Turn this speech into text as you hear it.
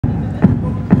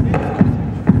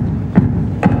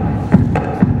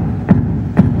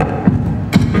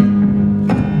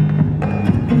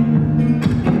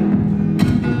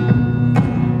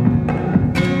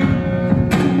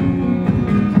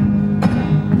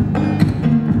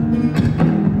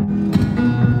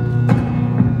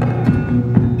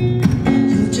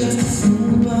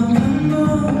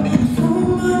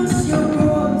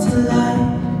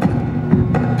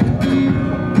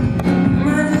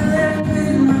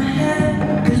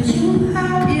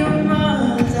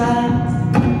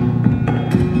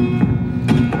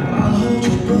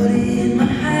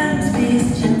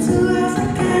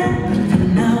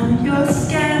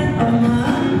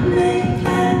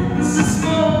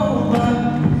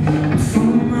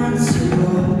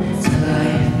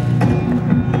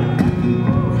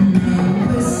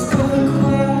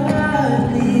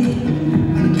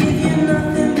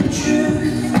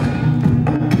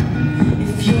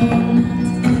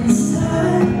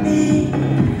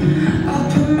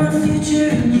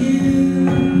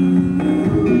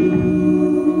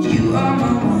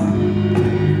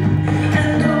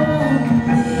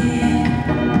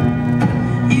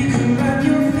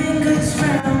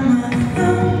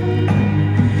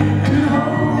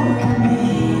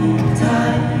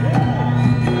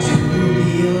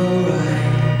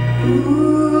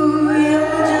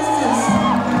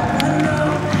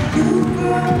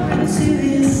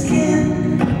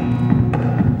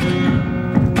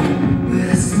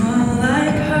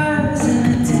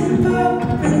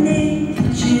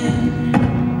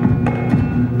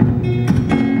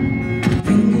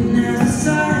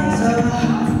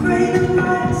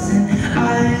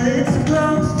eyelids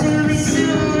closed till they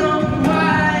soon open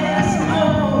wide as an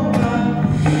open.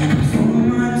 4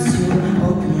 months to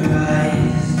open your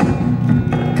eyes.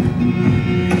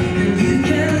 And you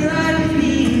can lie with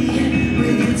me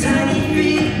with your tiny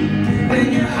feet. When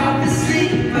you're half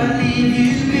asleep, I leave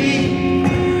you.